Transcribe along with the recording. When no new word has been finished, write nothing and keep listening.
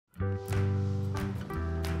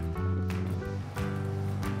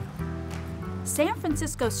San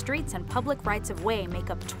Francisco streets and public rights-of-way make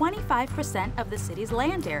up 25% of the city's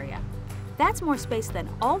land area. That's more space than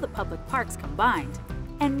all the public parks combined.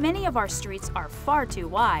 And many of our streets are far too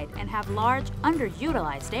wide and have large,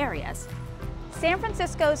 underutilized areas. San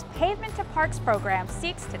Francisco's Pavement to Parks program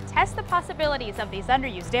seeks to test the possibilities of these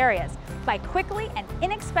underused areas by quickly and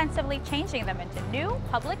inexpensively changing them into new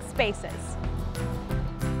public spaces.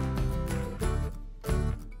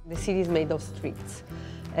 The city is made of streets.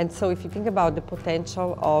 And so if you think about the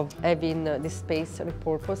potential of having this space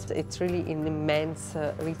repurposed, it's really an immense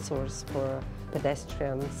resource for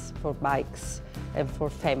pedestrians, for bikes, and for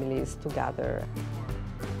families to gather.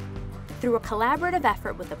 Through a collaborative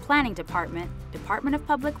effort with the Planning Department, Department of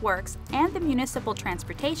Public Works, and the Municipal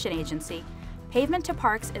Transportation Agency, Pavement to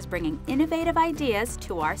Parks is bringing innovative ideas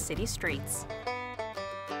to our city streets.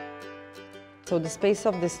 So the space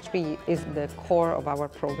of the street is the core of our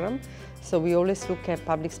program. So we always look at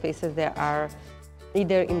public spaces that are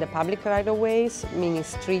either in the public right-of-ways, meaning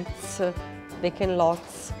streets, vacant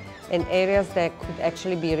lots, and areas that could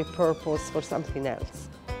actually be repurposed for something else.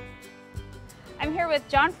 I'm here with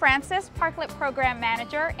John Francis, Parklet Program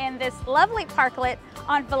Manager in this lovely parklet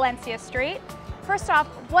on Valencia Street. First off,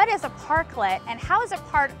 what is a parklet and how is it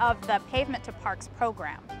part of the Pavement to Parks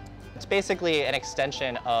program? It's basically an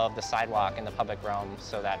extension of the sidewalk in the public realm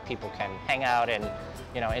so that people can hang out and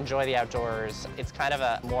enjoy the outdoors. It's kind of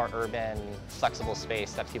a more urban, flexible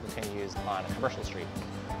space that people can use on a commercial street.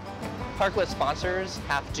 Parklet sponsors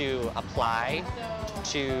have to apply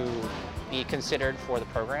to be considered for the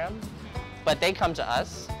program, but they come to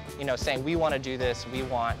us saying we want to do this, we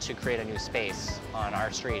want to create a new space on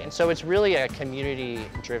our street. And so it's really a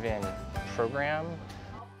community-driven program.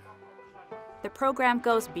 The program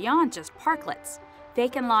goes beyond just parklets.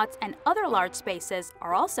 Vacant lots and other large spaces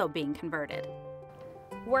are also being converted.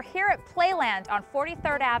 We're here at Playland on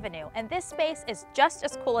 43rd Avenue, and this space is just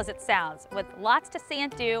as cool as it sounds, with lots to see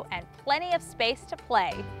and do and plenty of space to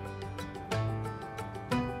play.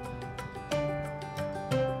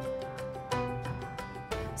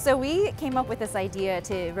 So we came up with this idea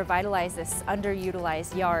to revitalize this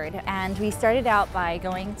underutilized yard, and we started out by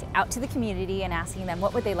going out to the community and asking them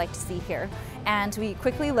what would they like to see here. And we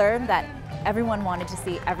quickly learned that everyone wanted to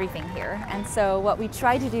see everything here. And so what we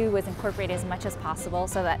tried to do was incorporate as much as possible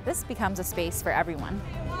so that this becomes a space for everyone.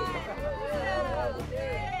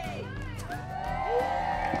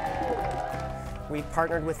 We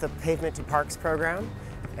partnered with the Pavement to Parks program.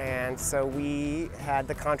 And so we had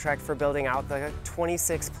the contract for building out the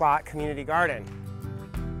 26-plot community garden.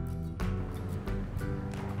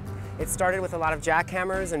 It started with a lot of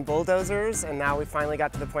jackhammers and bulldozers, and now we finally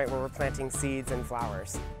got to the point where we're planting seeds and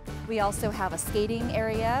flowers. We also have a skating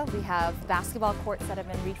area. We have basketball courts that have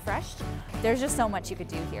been refreshed. There's just so much you could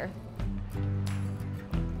do here.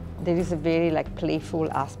 There is a very playful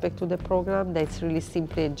aspect to the program that's really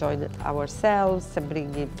simply enjoying ourselves and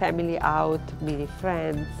bringing family out, meeting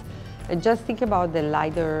friends, and just think about the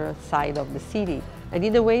lighter side of the city. And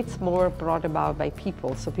in a way, it's more brought about by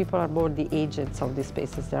people, so people are more the agents of the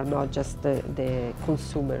spaces. They're not just the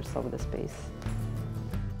consumers of the space.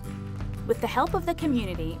 With the help of the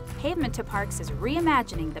community, Pavement to Parks is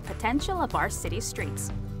reimagining the potential of our city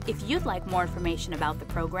streets. If you'd like more information about the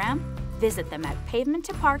program, visit them at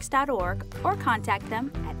pavementtoparks.org or contact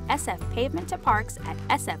them at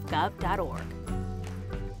sfpavementtoparks@sfgov.org.